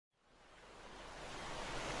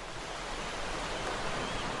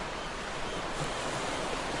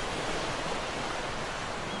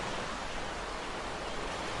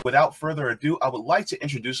without further ado, I would like to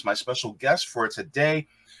introduce my special guest for today.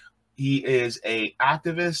 He is an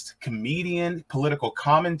activist, comedian, political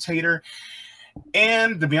commentator,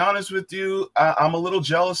 and to be honest with you, I'm a little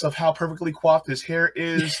jealous of how perfectly coiffed his hair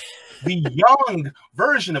is. The young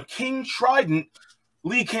version of King Trident,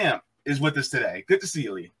 Lee Camp, is with us today. Good to see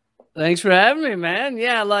you, Lee. Thanks for having me, man.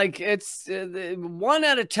 Yeah, like it's 1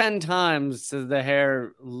 out of 10 times does the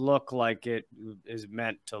hair look like it is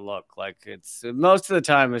meant to look. Like it's most of the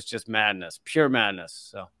time it's just madness, pure madness.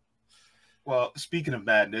 So, well, speaking of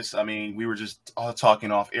madness, I mean, we were just talking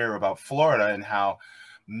off air about Florida and how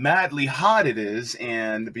madly hot it is.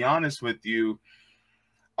 And to be honest with you,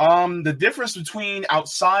 the difference between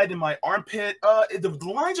outside and my armpit, the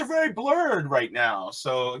lines are very blurred right now.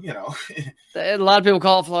 So, you know. A lot of people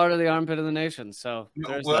call Florida the armpit of the nation. So,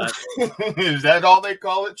 well, is that all they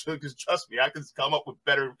call it? Because trust me, I can come up with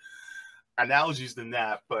better analogies than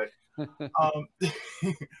that. But,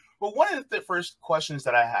 but one of the first questions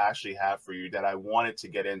that I actually have for you that I wanted to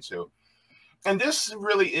get into, and this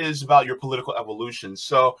really is about your political evolution.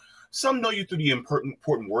 So, some know you through the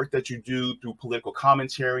important work that you do through political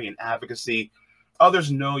commentary and advocacy.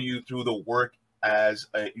 Others know you through the work as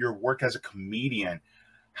your work as a comedian.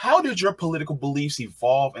 How did your political beliefs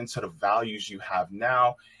evolve into the values you have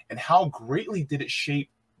now, and how greatly did it shape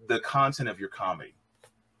the content of your comedy?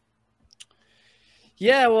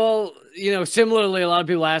 Yeah, well, you know, similarly, a lot of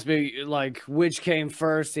people ask me, like, which came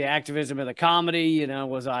first, the activism or the comedy? You know,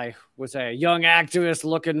 was I a young activist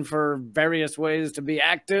looking for various ways to be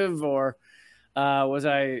active, or was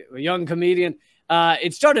I a young comedian?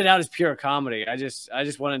 It started out as pure comedy. I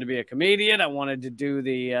just wanted to be a comedian. I wanted to do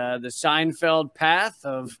the Seinfeld path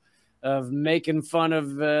of making fun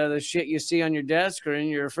of the shit you see on your desk or in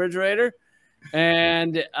your refrigerator.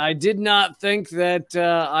 And I did not think that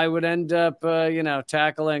I would end up, you know,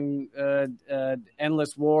 tackling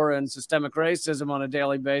endless war and systemic racism on a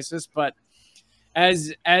daily basis. But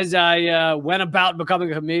as I went about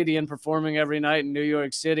becoming a comedian, performing every night in New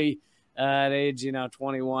York City at age, you know,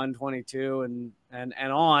 21, 22, and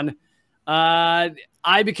on,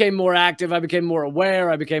 I became more active. I became more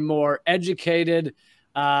aware. I became more educated.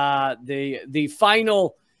 The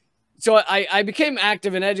final. So I became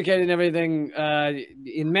active and educated and everything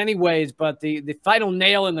in many ways, but the final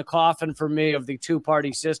nail in the coffin for me of the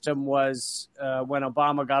two-party system was when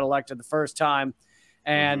Obama got elected the first time.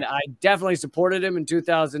 And I definitely supported him in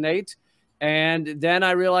 2008. And then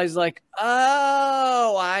I realized, like,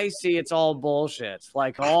 oh, I see, it's all bullshit.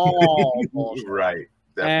 Like, all bullshit. Right.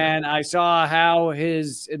 Definitely. And I saw how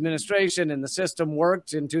his administration and the system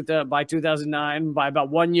worked by 2009, by about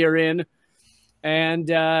 1 year in. And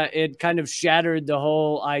it kind of shattered the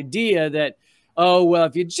whole idea that, oh, well,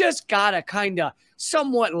 if you just got a kind of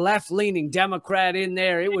somewhat left-leaning Democrat in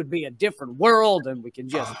there, it would be a different world, and we can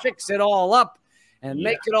just fix it all up and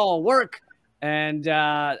make it all work. And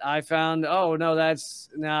I found, oh, no, that's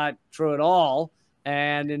not true at all.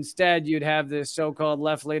 And instead, you'd have this so-called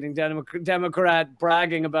left-leaning Democrat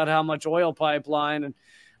bragging about how much oil pipeline and,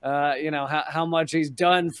 you know, how much he's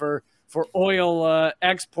done for oil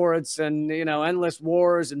exports and, you know, endless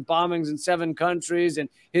wars and bombings in 7 countries. And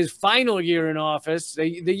his final year in office,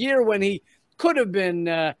 the year when he could have been,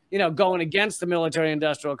 you know, going against the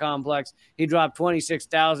military-industrial complex, he dropped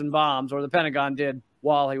 26,000 bombs, or the Pentagon did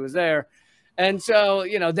while he was there. And so,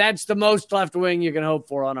 you know, that's the most left-wing you can hope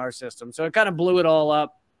for on our system. So it kind of blew it all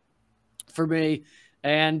up for me.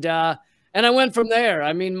 And I went from there.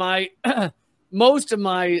 I mean, most of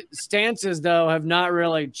my stances, though, have not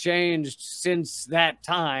really changed since that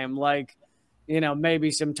time. Like, you know,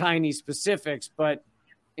 maybe some tiny specifics, but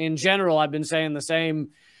in general, I've been saying the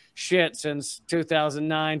same shit since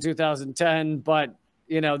 2009, 2010. But,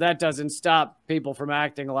 you know, that doesn't stop people from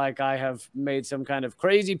acting like I have made some kind of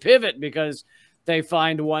crazy pivot because they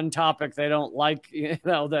find one topic they don't like, you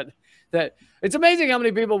know, that it's amazing how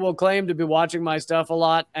many people will claim to be watching my stuff a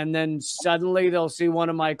lot, and then suddenly they'll see one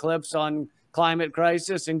of my clips on climate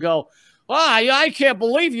crisis and go, "Wow, I can't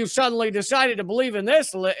believe you suddenly decided to believe in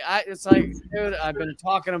this." It's like, dude, I've been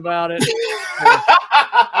talking about it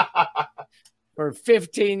for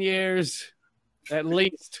 15 years at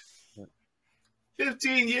least.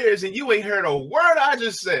 15 years and you ain't heard a word I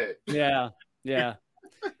just said. Yeah.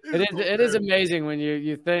 It is amazing when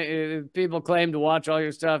you think people claim to watch all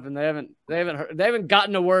your stuff and they haven't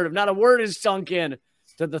gotten a word. Not a word is sunk in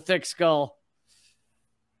to the thick skull.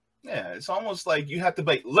 Yeah, it's almost like you have to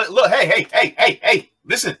be, look, hey,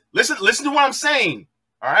 listen to what I'm saying,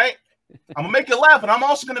 all right? I'm going to make you laugh, and I'm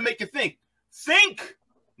also going to make you think. Think,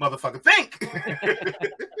 motherfucker, think.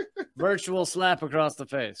 Virtual slap across the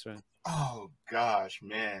face, right? Oh, gosh,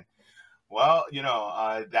 man. Well,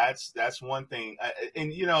 that's one thing,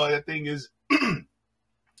 and the thing is,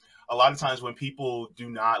 a lot of times when people do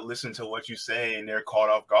not listen to what you say and they're caught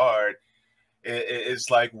off guard, it's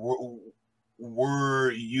like,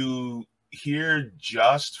 were you here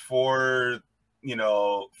just for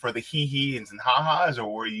for the hee-hees and ha-has,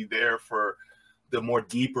 or were you there for the more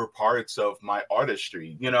deeper parts of my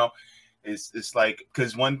artistry? It's like,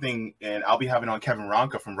 because one thing, and I'll be having on Kevin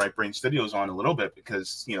Ronka from Right Brain Studios on a little bit,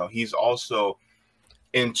 because he's also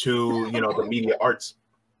into the media arts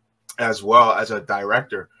as well as a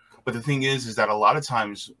director. But the thing is that a lot of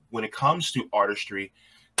times when it comes to artistry,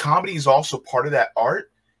 comedy is also part of that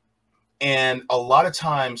art. And a lot of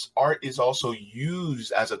times art is also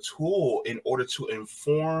used as a tool in order to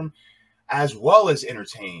inform as well as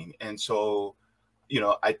entertain. And so,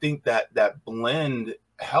 I think that blend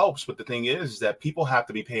helps. But the thing is that people have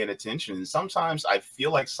to be paying attention. And sometimes I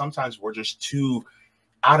feel like sometimes we're just too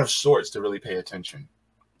out of sorts to really pay attention.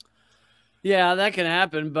 Yeah, that can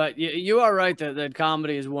happen, but you are right that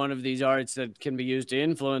comedy is one of these arts that can be used to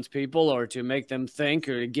influence people or to make them think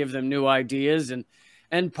or to give them new ideas.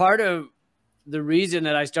 And part of the reason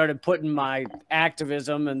that I started putting my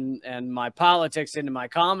activism and my politics into my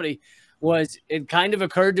comedy was, it kind of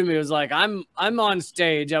occurred to me, it was like, I'm on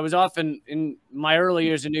stage. I was often, in my early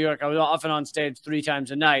years in New York, I was often on stage 3 times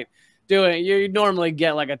a night doing, you normally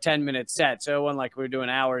get like a 10-minute set. So it wasn't like we were doing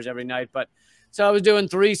hours every night, but so I was doing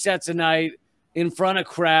 3 sets a night in front of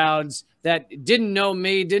crowds that didn't know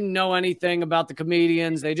me, didn't know anything about the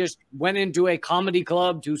comedians. They just went into a comedy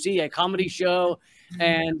club to see a comedy show.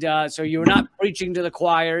 And so you were not preaching to the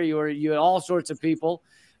choir. You had all sorts of people,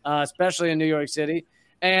 especially in New York City.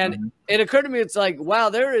 And it occurred to me, it's like, wow,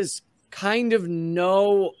 there is kind of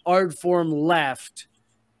no art form left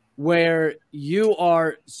where you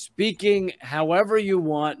are speaking however you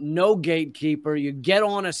want, no gatekeeper. You get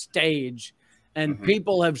on a stage and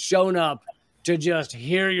people have shown up to just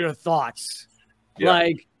hear your thoughts. Yeah.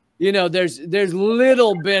 Like, there's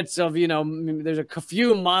little bits of, there's a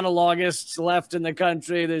few monologuists left in the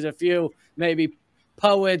country. There's a few maybe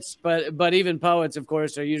poets, but even poets, of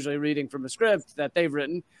course, are usually reading from a script that they've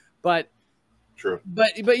written. But true.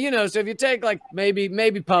 But so if you take like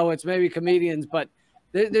maybe poets, maybe comedians, but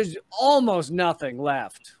there's almost nothing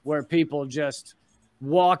left where people just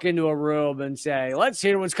walk into a room and say, let's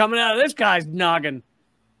hear what's coming out of this guy's noggin.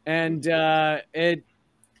 And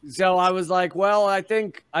so I was like, well, I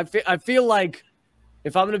think I feel like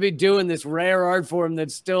if I'm going to be doing this rare art form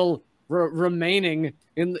that's still remaining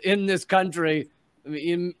in this country,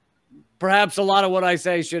 perhaps a lot of what I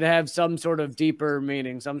say should have some sort of deeper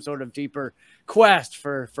meaning, some sort of deeper quest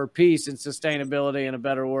for peace and sustainability in a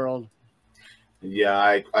better world.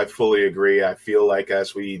 Yeah, I fully agree. I feel like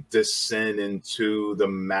as we descend into the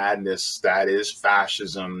madness that is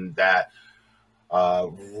fascism, that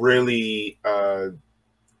really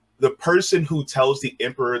the person who tells the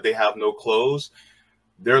emperor they have no clothes,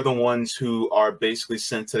 they're the ones who are basically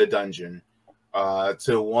sent to the dungeon,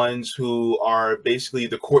 to ones who are basically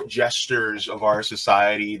the court jesters of our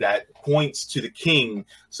society that points to the king,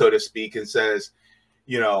 so to speak, and says,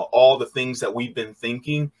 all the things that we've been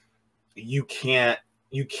thinking, you can't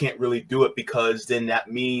really do it, because then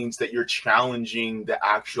that means that you're challenging the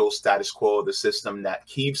actual status quo of the system that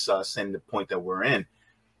keeps us in the point that we're in.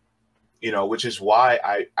 Which is why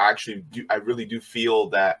I really do feel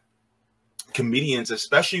that comedians,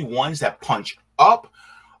 especially ones that punch up,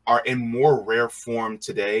 are in more rare form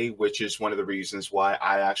today, which is one of the reasons why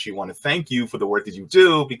I actually want to thank you for the work that you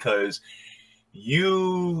do, because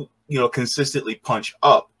you consistently punch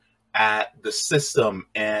up at the system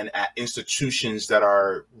and at institutions that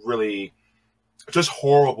are really just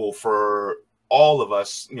horrible for all of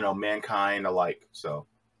us, mankind alike. So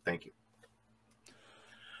thank you.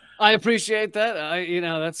 I appreciate that.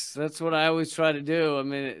 That's what I always try to do. I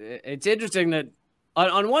mean, it's interesting that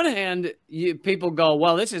on one hand, people go,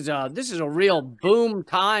 well, this is a real boom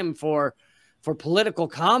time for political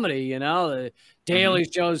comedy. The Daily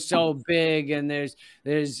Show's so big, and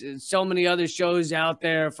there's so many other shows out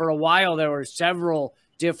there. For a while, there were several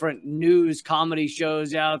different news comedy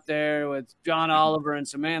shows out there with John Oliver and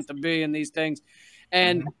Samantha Bee and these things.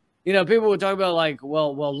 And, people would talk about like,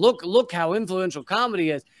 well, look how influential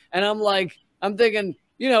comedy is. And I'm thinking,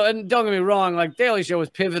 and don't get me wrong, like Daily Show was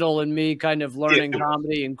pivotal in me kind of learning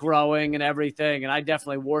comedy and growing and everything. And I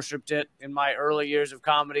definitely worshiped it in my early years of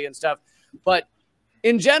comedy and stuff. But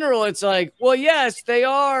in general, it's like, well, yes, they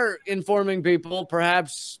are informing people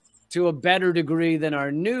perhaps to a better degree than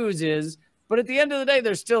our news is. But at the end of the day,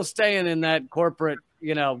 they're still staying in that corporate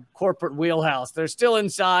wheelhouse. They're still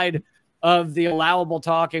inside of the allowable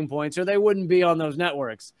talking points, or they wouldn't be on those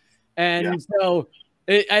networks. And so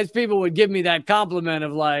as people would give me that compliment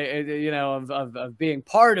of like, of being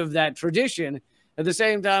part of that tradition, at the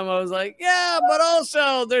same time, I was like, yeah, but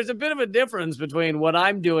also there's a bit of a difference between what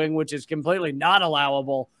I'm doing, which is completely not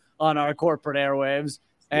allowable on our corporate airwaves,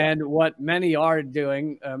 and what many are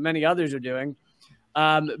doing, many others are doing.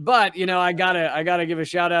 But I gotta give a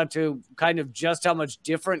shout out to kind of just how much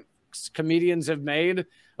different comedians have made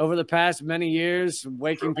over the past many years,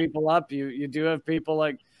 waking people up. You do have people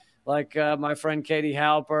like my friend Katie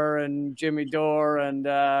Halper and Jimmy Dore and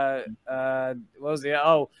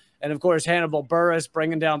and of course Hannibal Buress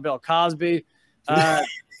bringing down Bill Cosby.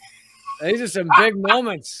 These are some big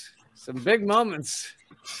moments. Some big moments.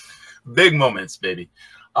 Big moments, baby.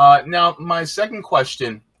 Now, my second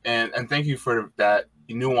question, and thank you for that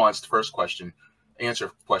nuanced first question,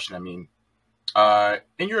 I mean.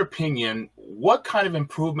 In your opinion, what kind of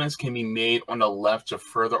improvements can be made on the left to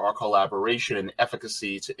further our collaboration and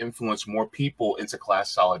efficacy to influence more people into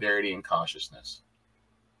class solidarity and consciousness?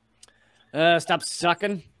 Stop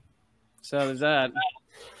sucking. So there's that.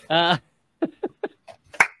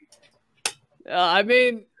 I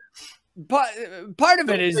mean, part of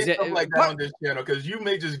it is something like that on this channel, because you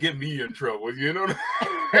may just get me in trouble. You know.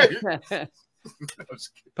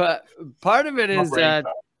 But part of it is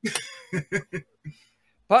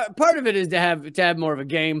part of it is to have more of a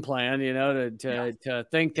game plan, to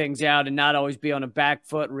think things out and not always be on a back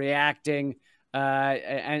foot reacting.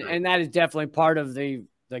 And that is definitely part of the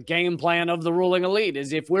game plan of the ruling elite.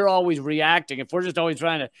 Is if we're always reacting, if we're just always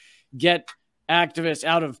trying to get activists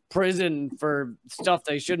out of prison for stuff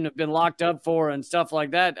they shouldn't have been locked up for and stuff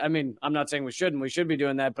like that. I mean, I'm not saying we shouldn't. We should be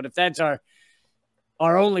doing that. But if that's our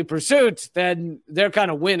only pursuit, then they're kind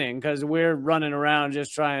of winning, because we're running around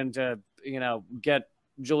just trying to, get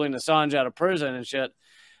Julian Assange out of prison and shit.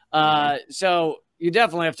 So you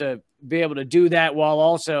definitely have to be able to do that while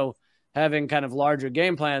also having kind of larger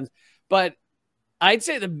game plans. But I'd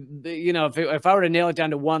say if I were to nail it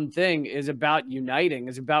down to one thing, is about uniting,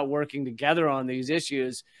 is about working together on these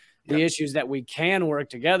issues, the issues that we can work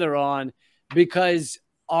together on, because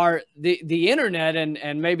the internet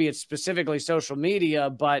and maybe it's specifically social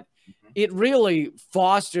media, but it really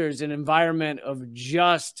fosters an environment of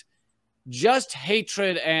just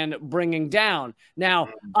hatred and bringing down. Now,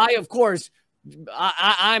 of course,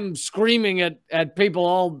 I'm screaming at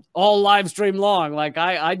people all live stream long. Like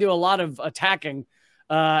I do a lot of attacking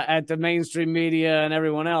at the mainstream media and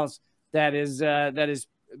everyone else that is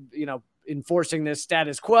enforcing this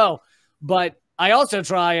status quo. But I also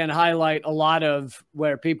try and highlight a lot of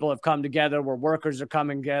where people have come together, where workers are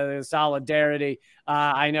coming together, solidarity.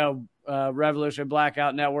 I know Revolutionary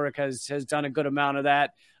Blackout Network has done a good amount of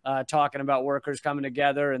that, talking about workers coming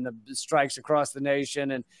together and the strikes across the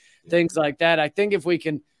nation and things like that. I think if we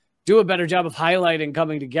can do a better job of highlighting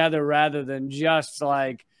coming together rather than just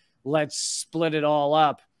like, let's split it all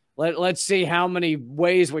up. Let's see how many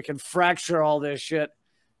ways we can fracture all this shit.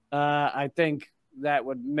 I think that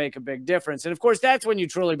would make a big difference. And of course, that's when you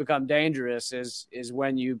truly become dangerous, is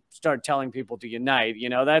when you start telling people to unite.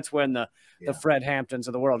 That's when the Fred Hamptons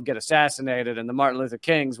of the world get assassinated, and the Martin Luther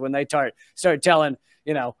Kings, when they start telling,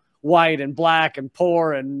 white and black and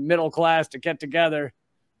poor and middle class to get together.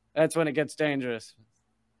 That's when it gets dangerous.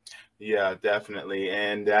 Yeah, definitely.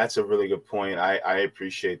 And that's a really good point. I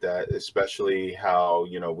appreciate that, especially how,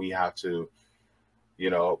 we have to,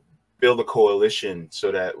 build a coalition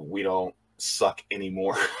so that we don't suck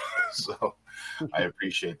anymore. So I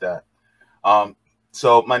appreciate that.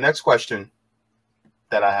 So my next question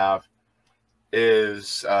that I have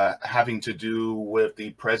is having to do with the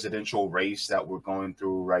presidential race that we're going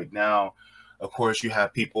through right now. Of course, you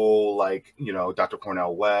have people like, Dr.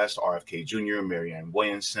 Cornel West, RFK Jr., Marianne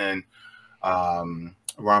Williamson,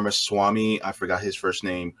 Ramaswamy, I forgot his first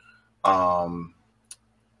name, Vivek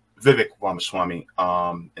Ramaswamy.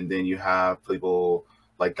 And then you have people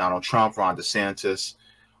like Donald Trump, Ron DeSantis.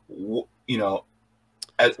 What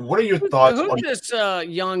are your thoughts? Who's this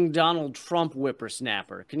young Donald Trump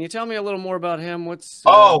whippersnapper? Can you tell me a little more about him? What's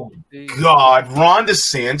God, Ron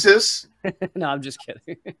DeSantis? No, I'm just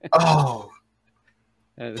kidding. Oh,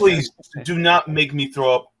 please do not make me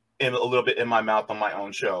throw up a little bit in my mouth on my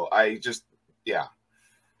own show.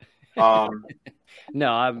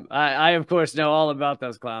 No, I of course know all about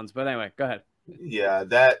those clowns. But anyway, go ahead. Yeah,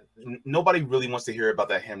 that nobody really wants to hear about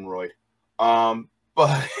that hemorrhoid.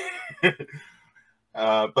 But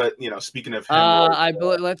speaking of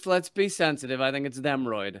hemorrhoid, let's be sensitive. I think it's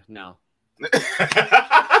themroid now.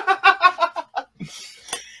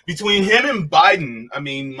 Between him and Biden, I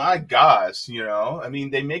mean, my gosh,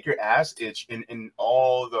 they make your ass itch in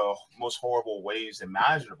all the most horrible ways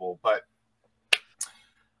imaginable. But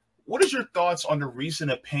what is your thoughts on the recent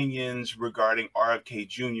opinions regarding RFK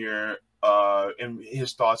Jr. And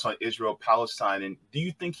his thoughts on Israel Palestine? And do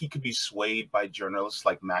you think he could be swayed by journalists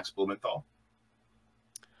like Max Blumenthal?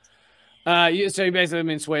 So you basically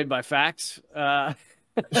mean swayed by facts? I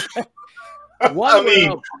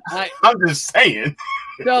mean, I'm just saying.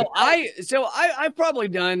 I've probably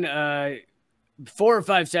done 4 or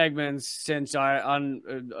 5 segments since on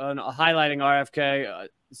highlighting RFK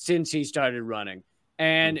since he started running,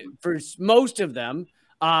 and for most of them,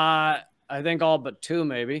 I think all but 2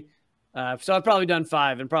 maybe. So I've probably done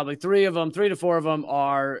 5, and probably 3 to 4 of them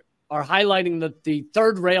are highlighting the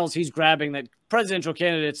third rails he's grabbing that presidential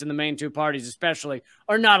candidates in the main 2 parties especially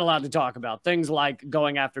are not allowed to talk about. Things like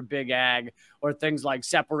going after big ag, or things like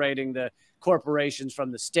separating the corporations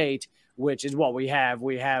from the state, which is what we have.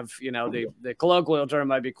 We have, the colloquial term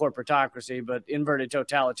might be corporatocracy, but inverted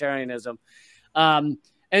totalitarianism.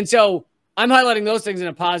 And so I'm highlighting those things in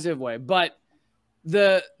a positive way. But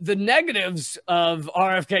the negatives of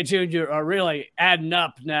RFK Jr. are really adding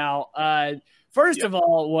up now. First of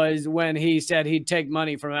all was when he said he'd take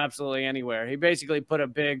money from absolutely anywhere. He basically put a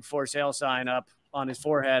big for sale sign up on his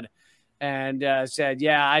forehead and said,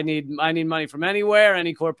 yeah, I need money from anywhere,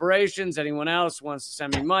 any corporations, anyone else wants to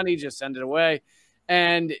send me money, just send it away.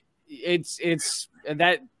 And it's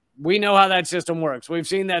that we know how that system works. We've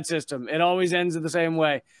seen that system. It always ends in the same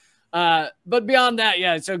way. But beyond that,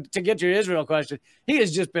 yeah, so to get to your Israel question, he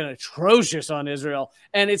has just been atrocious on Israel.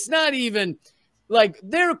 And it's not even like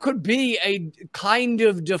there could be a kind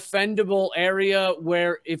of defendable area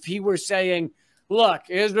where if he were saying, look,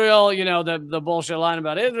 Israel, the bullshit line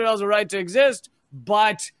about Israel's a right to exist,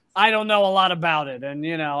 but I don't know a lot about it. And,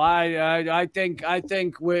 I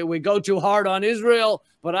think we go too hard on Israel,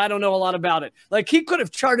 but I don't know a lot about it. Like he could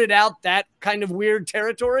have charted out that kind of weird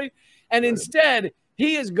territory. And instead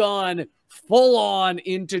he has gone full on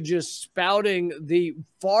into just spouting the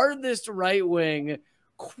farthest right wing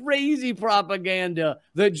crazy propaganda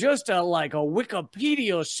that just a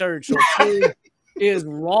Wikipedia search is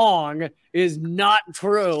wrong, is not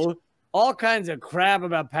true. All kinds of crap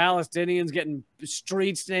about Palestinians getting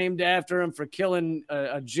streets named after them for killing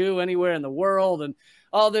a Jew anywhere in the world, and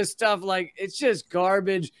all this stuff. Like, it's just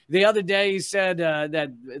garbage. The other day he said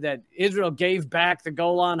that Israel gave back the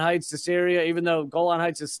Golan Heights to Syria, even though Golan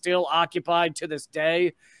Heights is still occupied to this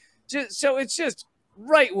day. So it's just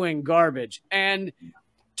right-wing garbage. And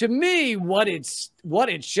to me, what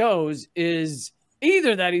it shows is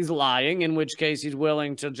either that he's lying, in which case he's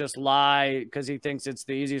willing to just lie because he thinks it's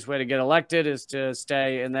the easiest way to get elected is to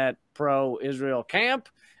stay in that pro-Israel camp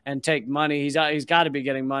and take money. He's got to be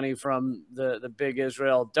getting money from the big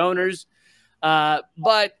Israel donors.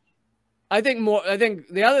 But I think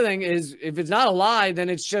the other thing is, if it's not a lie, then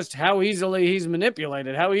it's just how easily he's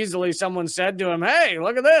manipulated, how easily someone said to him, hey,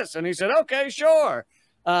 look at this. And he said, okay, sure.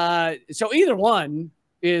 So either one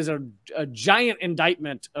is a giant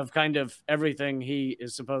indictment of kind of everything he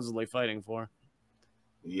is supposedly fighting for.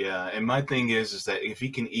 Yeah, and my thing is that if he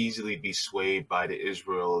can easily be swayed by the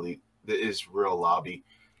Israel lobby,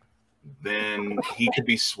 then he could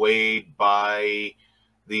be swayed by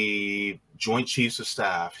the Joint Chiefs of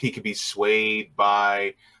Staff. He could be swayed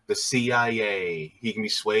by the CIA. He can be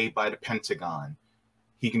swayed by the Pentagon.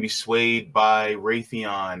 He can be swayed by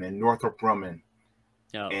Raytheon and Northrop Grumman.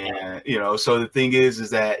 Oh. And, so the thing is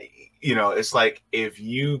that, it's like, if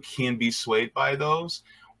you can be swayed by those,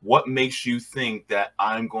 what makes you think that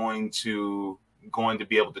I'm going to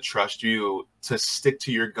be able to trust you to stick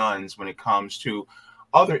to your guns when it comes to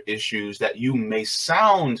other issues that you may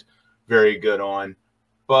sound very good on,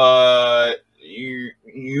 but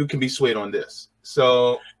you can be swayed on this.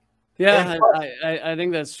 So yeah, I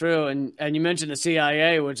think that's true. And you mentioned the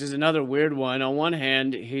CIA, which is another weird one. On one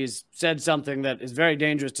hand, he's said something that is very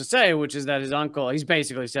dangerous to say, which is that he's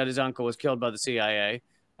basically said his uncle was killed by the CIA,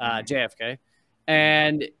 JFK.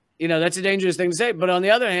 And, that's a dangerous thing to say. But on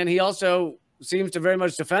the other hand, he also seems to very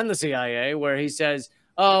much defend the CIA, where he says,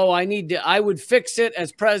 oh, I would fix it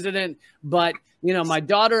as president, but, my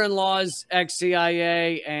daughter-in-law's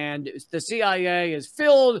ex-CIA, and the CIA is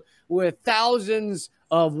filled with thousands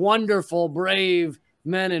of wonderful, brave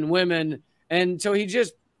men and women. And so he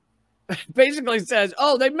just basically says,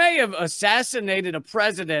 oh, they may have assassinated a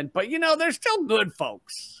president, but, they're still good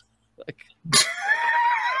folks. Like,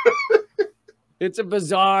 it's a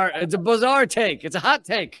bizarre take. It's a hot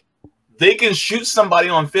take. They can shoot somebody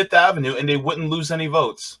on Fifth Avenue and they wouldn't lose any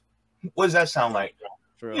votes. What does that sound like?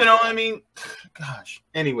 True. Gosh.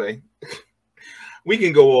 Anyway, we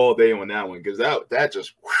can go all day on that one because that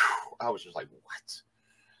just, I was just like, what?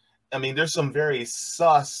 I mean, there's some very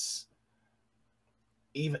sus,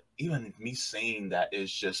 even me saying that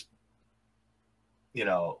is just you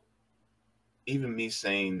know, even me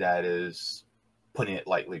saying that is putting it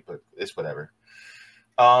lightly, but it's whatever.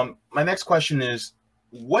 My next question is,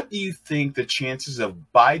 what do you think the chances of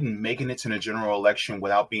Biden making it to the general election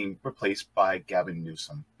without being replaced by Gavin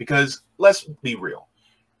Newsom? Because let's be real,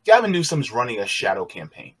 Gavin Newsom's running a shadow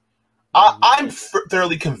campaign. I'm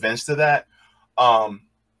thoroughly convinced of that.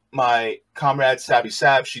 My comrade Sabby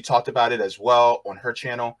Sab, she talked about it as well on her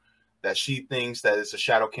channel, that she thinks that it's a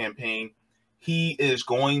shadow campaign. He is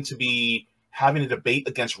going to be having a debate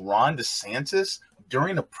against Ron DeSantis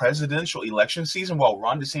during the presidential election season while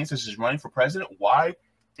Ron DeSantis is running for president. Why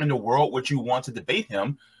in the world would you want to debate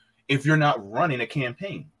him if you're not running a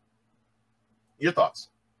campaign? Your thoughts?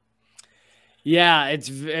 Yeah, it's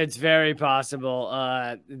very possible.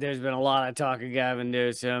 There's been a lot of talk of Gavin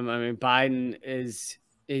Newsom. I mean, Biden is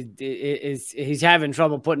he's having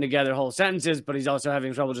trouble putting together whole sentences, but he's also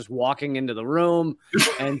having trouble just walking into the room.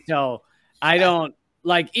 And so I don't,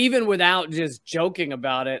 like, even without just joking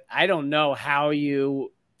about it, I don't know how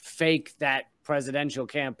you fake that presidential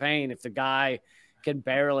campaign if the guy can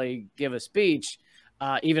barely give a speech,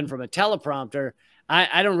 even from a teleprompter.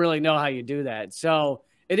 I don't really know how you do that. So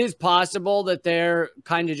it is possible that they're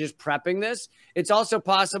kind of just prepping this. It's also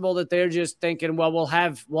possible that they're just thinking, well, we'll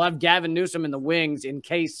have Gavin Newsom in the wings in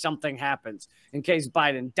case something happens, in case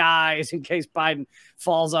Biden dies, in case Biden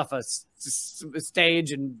falls off a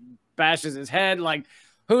stage and bashes his head. Like,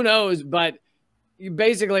 who knows? But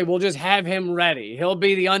basically, we'll just have him ready. He'll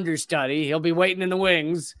be the understudy. He'll be waiting in the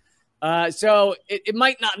wings. So it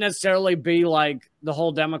might not necessarily be like the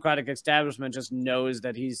whole Democratic establishment just knows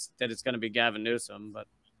that it's going to be Gavin Newsom. But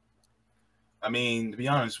I mean, to be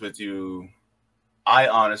honest with you, I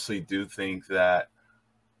honestly do think that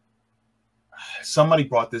somebody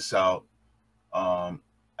brought this out. I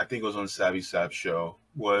think it was on Savvy Sab show,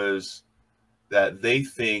 was that they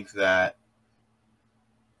think that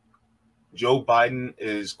Joe Biden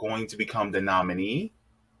is going to become the nominee.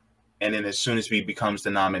 And then as soon as he becomes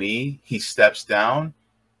the nominee, he steps down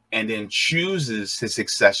and then chooses his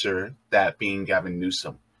successor, that being Gavin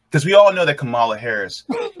Newsom. Because we all know that Kamala Harris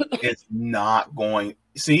is not going.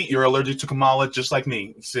 See, you're allergic to Kamala just like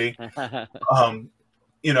me. See,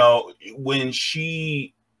 you know, when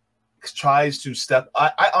she tries to step,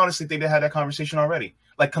 I honestly think they had that conversation already.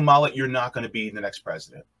 Like, Kamala, you're not going to be the next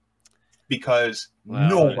president because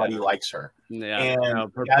nobody likes her. Yeah,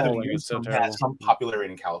 and Gavin Newsom has some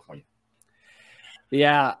popularity in California.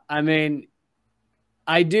 Yeah, I mean,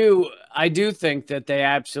 I do think that they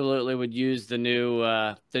absolutely would use the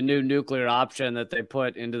new nuclear option that they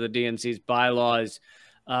put into the DNC's bylaws.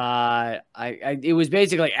 It was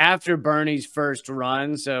basically after Bernie's first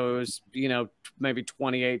run, so it was, you know, maybe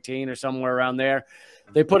 2018 or somewhere around there.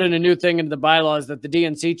 They put in a new thing into the bylaws that the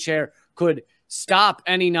DNC chair could stop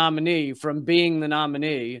any nominee from being the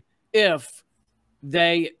nominee if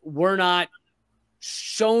they were not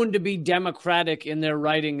shown to be democratic in their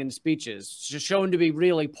writing and speeches, shown to be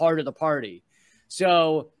really part of the party.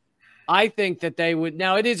 So I think that they would,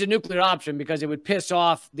 now it is a nuclear option because it would piss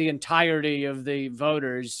off the entirety of the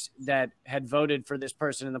voters that had voted for this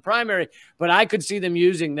person in the primary, but I could see them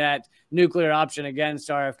using that nuclear option against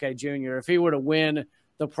RFK Jr. If he were to win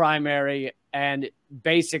the primary and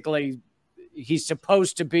basically he's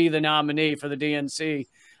supposed to be the nominee for the DNC,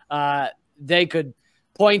 they could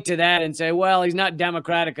point to that and say, well, he's not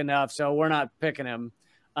democratic enough, so we're not picking him.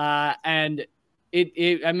 And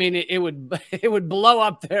it would blow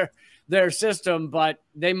up their system, but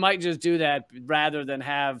they might just do that rather than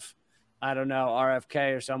have, I don't know,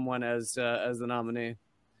 RFK or someone as the nominee.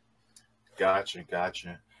 Gotcha.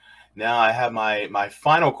 Now I have my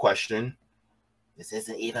final question. This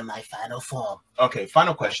isn't even my final form. Okay,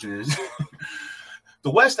 final question is,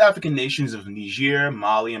 the West African nations of Niger,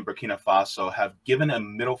 Mali, and Burkina Faso have given a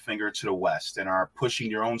middle finger to the West and are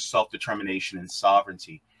pushing their own self-determination and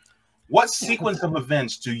sovereignty. What sequence of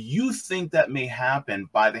events do you think that may happen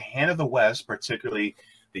by the hand of the West, particularly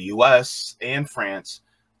the U.S. and France,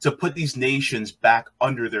 to put these nations back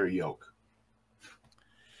under their yoke?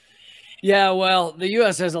 Yeah, well, the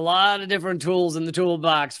U.S. has a lot of different tools in the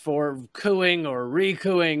toolbox for cooing or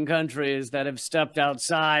re-cooing countries that have stepped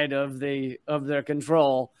outside of their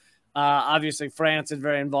control. Obviously, France is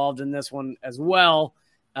very involved in this one as well.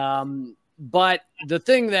 But the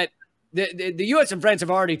thing that the U.S. and France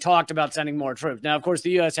have already talked about sending more troops. Now, of course,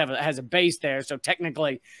 the U.S. has a base there, so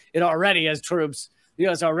technically it already has troops. The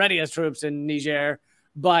U.S. already has troops in Niger,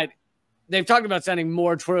 but they've talked about sending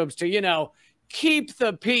more troops to, you know, keep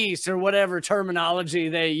the peace, or whatever terminology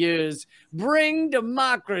they use, bring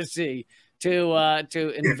democracy to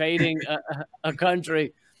invading a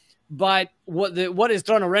country. But what has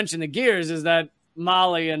thrown a wrench in the gears is that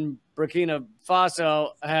Mali and Burkina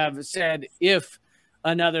Faso have said if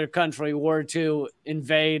another country were to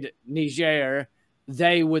invade Niger,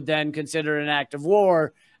 they would then consider an act of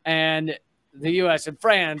war. And the U.S. and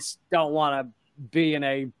France don't want to be in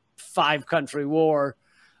a 5-country war.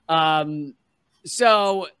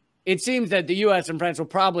 So it seems that the U.S. and France will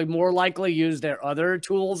probably more likely use their other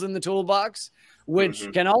tools in the toolbox,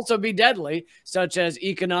 which can also be deadly, such as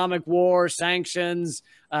economic war, sanctions,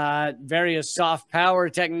 various soft power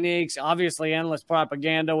techniques, obviously endless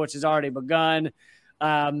propaganda, which has already begun.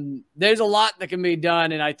 There's a lot that can be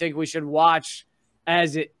done, and I think we should watch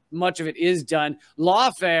as much of it is done.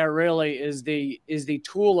 Lawfare really is the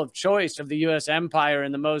tool of choice of the U.S. empire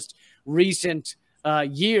in the most recent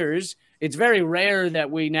years. It's very rare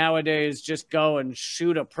that we nowadays just go and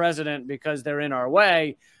shoot a president because they're in our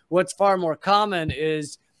way. What's far more common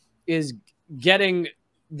is getting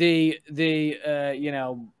the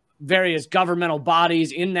various governmental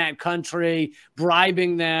bodies in that country,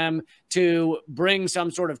 bribing them to bring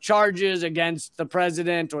some sort of charges against the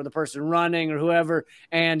president or the person running or whoever,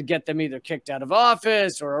 and get them either kicked out of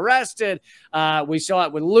office or arrested. We saw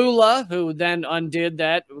it with Lula, who then undid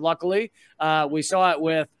that, luckily. We saw it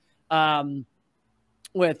with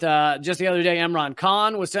just the other day, Imran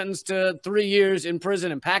Khan was sentenced to 3 years in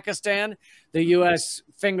prison in Pakistan. The U.S.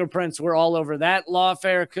 fingerprints were all over that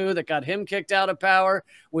lawfare coup that got him kicked out of power.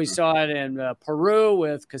 We saw it in Peru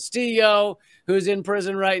with Castillo, who's in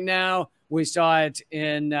prison right now. We saw it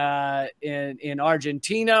in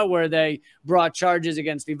Argentina, where they brought charges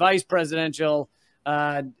against the vice president.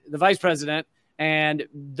 And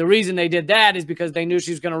the reason they did that is because they knew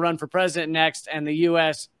she was going to run for president next, and the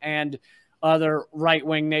U.S. and other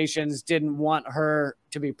right-wing nations didn't want her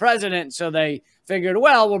to be president. So they figured,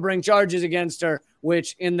 well, we'll bring charges against her,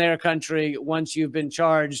 which in their country, once you've been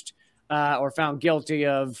charged or found guilty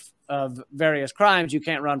of various crimes, you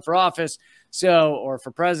can't run for office or for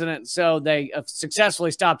president. So they have successfully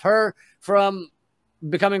stopped her from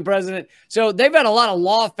becoming president. So they've had a lot of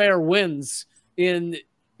lawfare wins in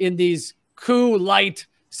these coup-light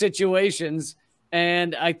situations.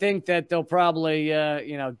 And I think that they'll probably,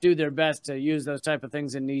 do their best to use those type of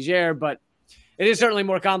things in Niger. But it is certainly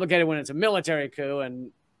more complicated when it's a military coup.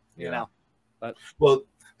 And, well,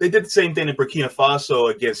 they did the same thing in Burkina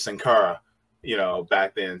Faso against Sankara,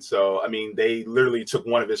 back then. So, I mean, they literally took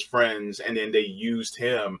one of his friends and then they used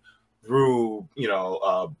him through,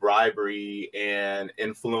 bribery and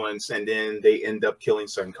influence. And then they end up killing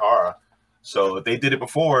Sankara. So if they did it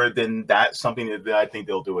before, then that's something that I think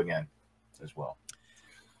they'll do again as well.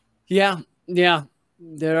 Yeah.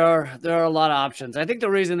 There are a lot of options. I think the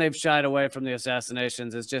reason they've shied away from the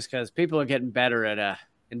assassinations is just because people are getting better at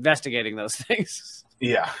investigating those things.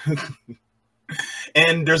 Yeah.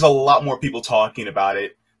 And there's a lot more people talking about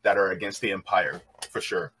it that are against the empire, for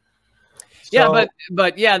sure. Yeah,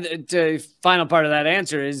 but the final part of that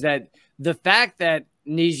answer is that the fact that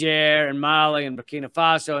Niger and Mali and Burkina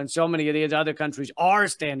Faso and so many of these other countries are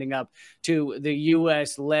standing up to the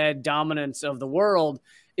U.S.-led dominance of the world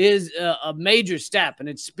is a major step, and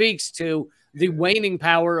it speaks to the waning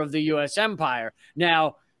power of the U.S. empire.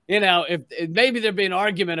 Now, if maybe there'd be an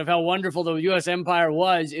argument of how wonderful the U.S. empire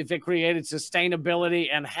was if it created sustainability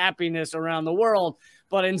and happiness around the world,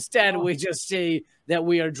 but instead we just see that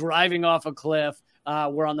we are driving off a cliff.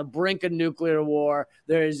 We're on the brink of nuclear war.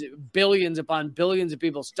 There's billions upon billions of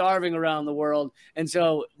people starving around the world. And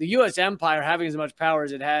so the U.S. empire having as much power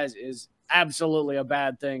as it has is absolutely a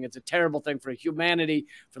bad thing. It's a terrible thing for humanity,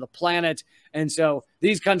 for the planet. And so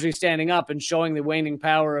these countries standing up and showing the waning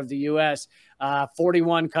power of the U.S.,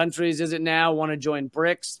 41 countries, is it now, want to join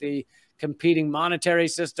BRICS, the competing monetary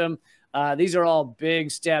system. These are all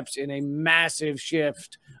big steps in a massive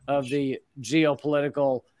shift of the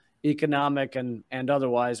geopolitical, economic, and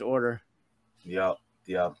otherwise order. Yeah.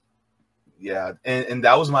 And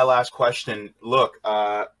that was my last question. Look,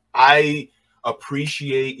 I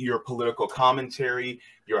appreciate your political commentary,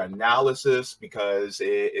 your analysis, because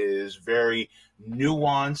it is very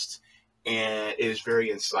nuanced and is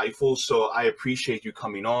very insightful. So I appreciate you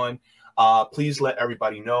coming on. Please let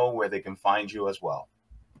everybody know where they can find you as well.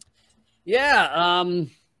 Yeah.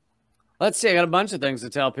 Let's see. I got a bunch of things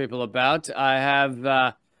to tell people about. I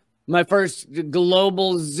have my first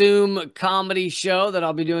global Zoom comedy show that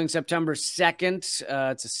I'll be doing September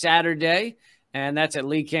 2nd. It's a Saturday, and that's at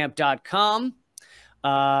leecamp.com.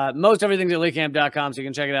 Most everything's at leecamp.com, so you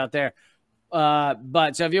can check it out there.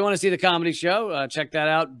 But so if you want to see the comedy show, check that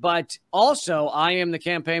out. But also, I am the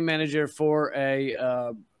campaign manager for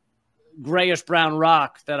a grayish brown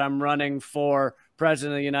rock that I'm running for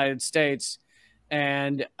President of the United States.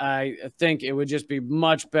 And I think it would just be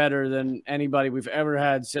much better than anybody we've ever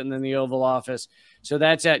had sitting in the Oval Office. So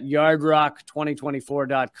that's at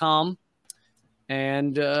yardrock2024.com.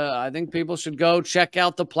 And I think people should go check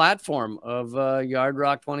out the platform of Yard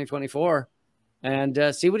Rock 2024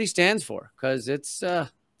 and see what he stands for, because it's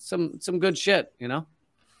some good shit, you know?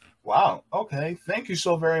 Wow. Okay. Thank you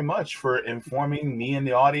so very much for informing me and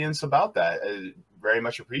the audience about that. Very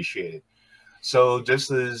much appreciated. So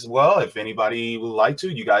just as well, if anybody would like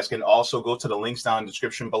to, you guys can also go to the links down in the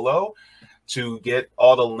description below to get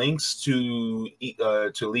all the links to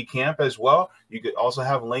Lee Camp as well. You could also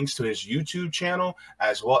have links to his YouTube channel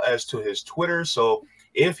as well as to his Twitter. So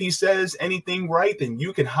if he says anything right, then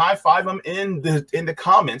you can high five him in the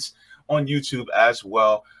comments on YouTube as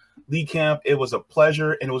well. Lee Camp, it was a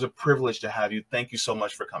pleasure and it was a privilege to have you. Thank you so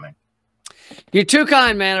much for coming. You're too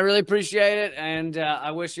kind, man. I really appreciate it, and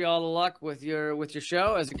I wish you all the luck with your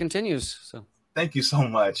show as it continues. So, thank you so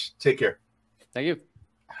much. Take care. Thank you.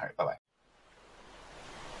 All right. Bye-bye.